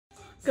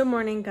Good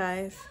morning,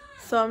 guys.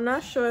 So I'm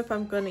not sure if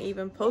I'm going to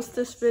even post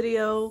this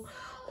video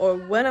or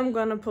when I'm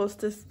going to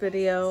post this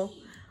video,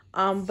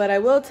 but I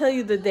will tell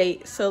you the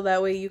date so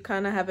that way you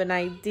kind of have an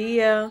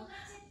idea.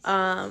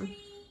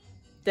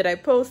 Did I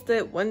post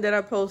it? When did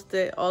I post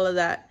it? All of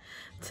that.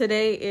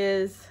 Today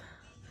is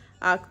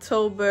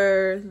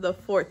October the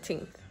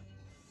 14th.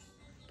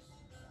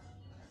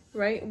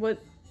 Right?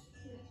 What?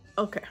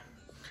 Okay.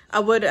 I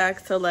would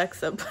ask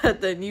Alexa,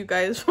 but then you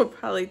guys will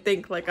probably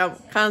think like I'm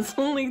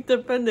constantly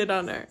dependent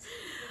on her.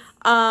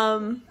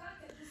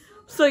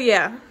 So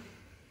yeah,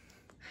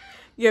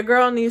 your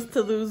girl needs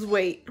to lose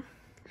weight,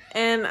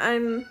 and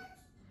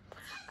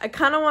I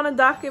kind of want to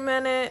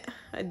document it.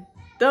 I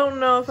don't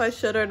know if I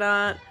should or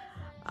not.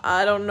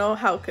 I don't know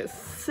how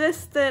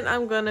consistent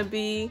I'm gonna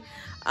be.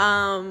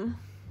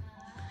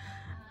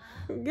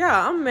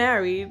 Yeah, I'm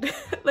married.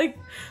 Like,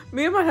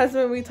 me and my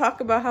husband, we talk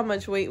about how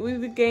much weight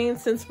we've gained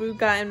since we've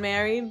gotten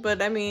married.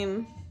 But, I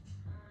mean,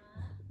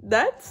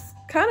 that's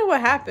kind of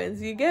what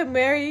happens. You get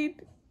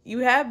married, you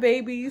have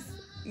babies,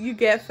 you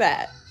get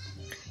fat.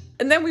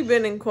 And then we've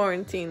been in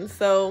quarantine.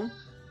 So,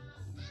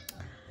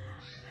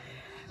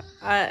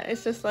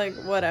 it's just like,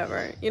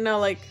 whatever. You know,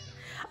 like,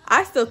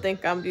 I still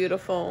think I'm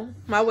beautiful.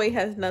 My weight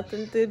has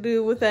nothing to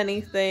do with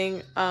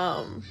anything.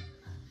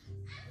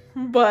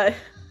 But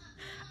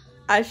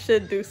I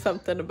should do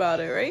something about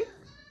it, right?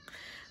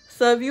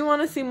 So if you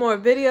want to see more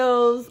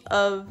videos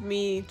of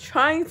me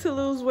trying to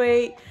lose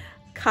weight,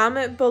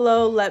 comment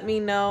below, let me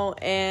know,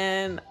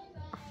 and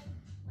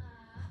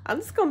I'm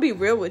just gonna be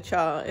real with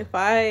y'all. If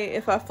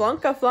I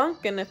flunk, I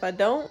flunk, and if I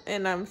don't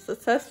and I'm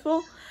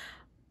successful,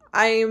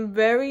 I am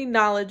very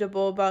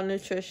knowledgeable about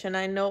nutrition.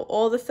 I know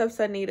all the steps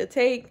I need to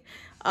take.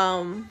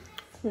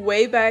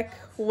 Way back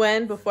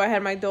when, before I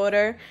had my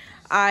daughter,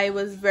 I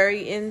was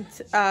very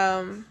into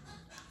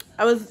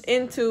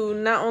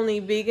not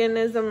only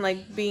veganism,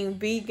 like being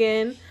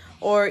vegan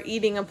or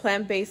eating a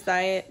plant-based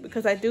diet,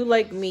 because I do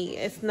like meat.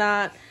 It's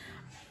not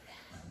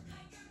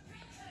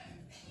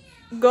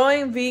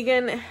going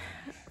vegan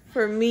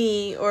for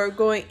me, or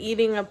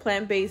eating a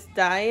plant-based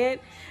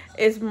diet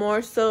is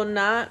more so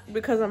not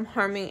because I'm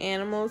harming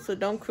animals, so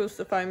don't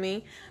crucify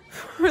me.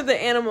 For the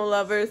animal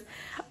lovers,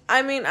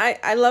 I mean,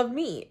 I love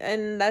meat,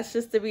 and that's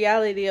just the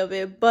reality of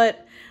it.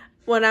 But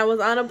when I was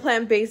on a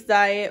plant-based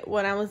diet,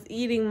 when I was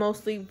eating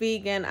mostly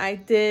vegan, I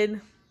did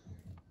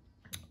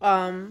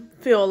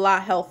feel a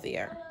lot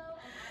healthier.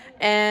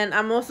 And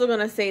I'm also going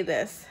to say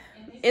this.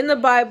 In the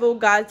Bible,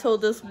 God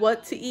told us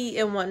what to eat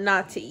and what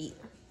not to eat.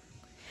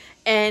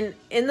 And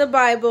in the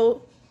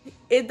Bible,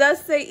 it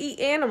does say eat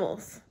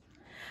animals.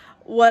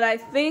 What I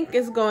think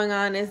is going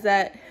on is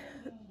that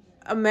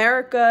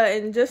America,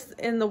 and just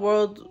in the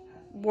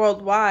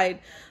worldwide,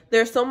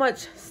 there's so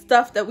much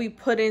stuff that we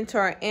put into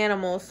our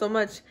animals, so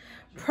much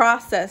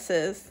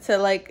processes to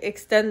like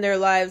extend their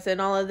lives and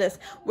all of this.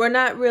 We're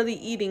not really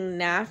eating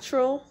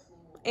natural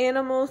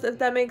animals, if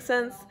that makes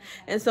sense.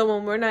 And so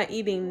when we're not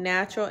eating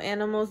natural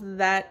animals,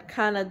 that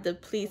kind of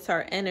depletes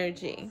our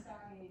energy.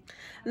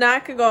 Now, I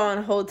could go on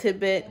a whole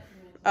tidbit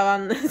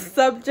on this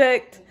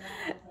subject,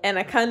 and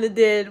I kind of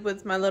did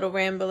with my little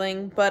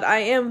rambling, but I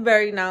am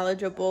very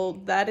knowledgeable.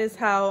 That is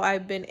how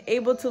I've been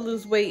able to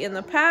lose weight in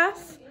the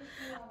past.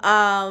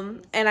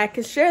 And I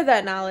can share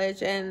that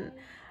knowledge, and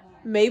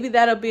maybe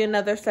that'll be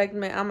another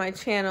segment on my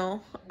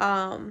channel.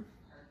 I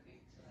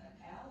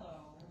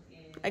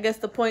guess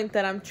the point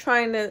that I'm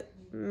trying to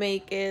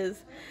make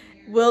is,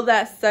 will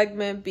that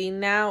segment be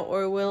now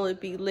or will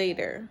it be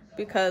later?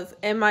 Because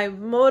am I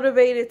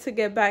motivated to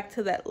get back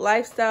to that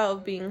lifestyle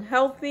of being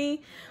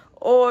healthy,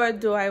 or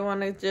do I want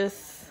to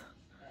just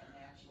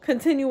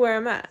continue where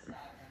I'm at?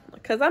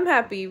 Because I'm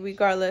happy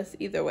regardless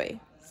either way.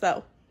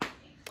 So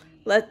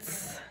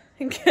let's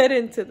get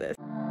into this.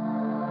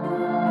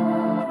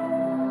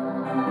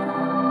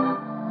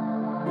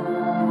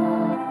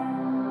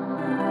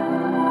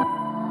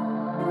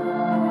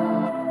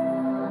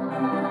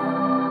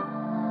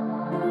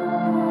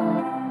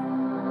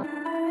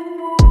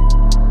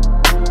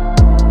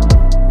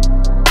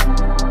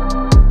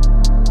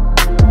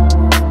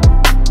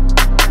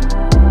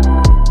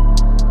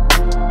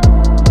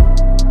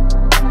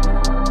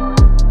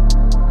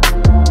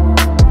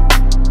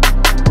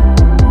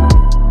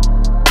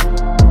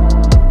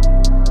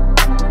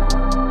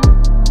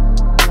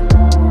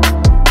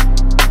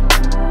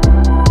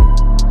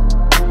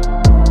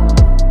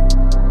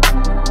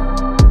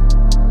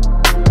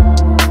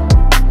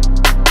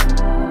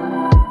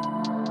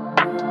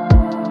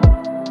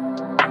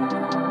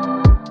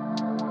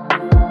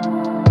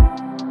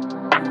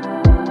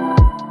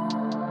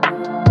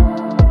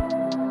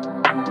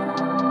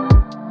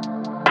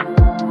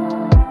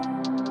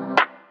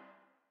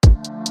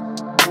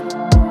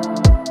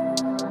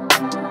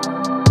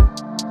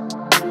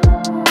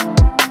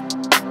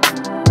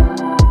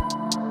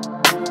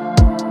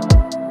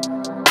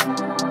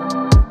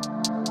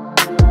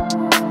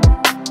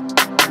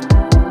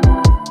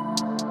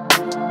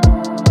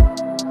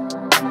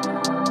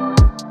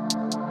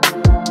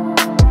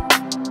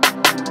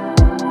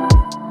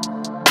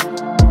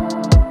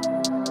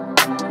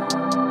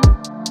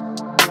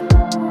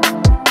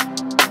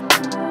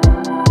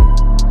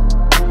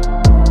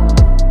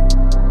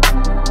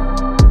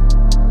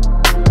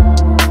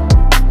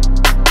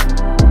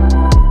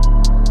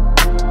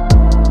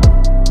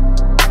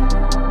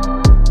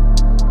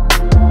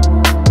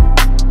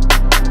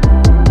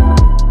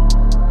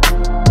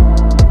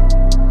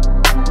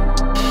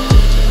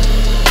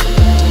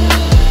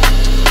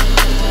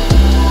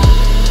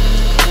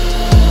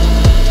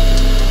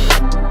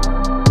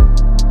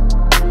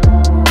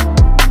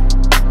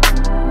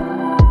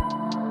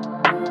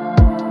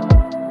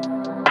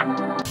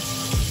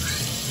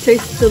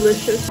 Tastes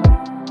delicious.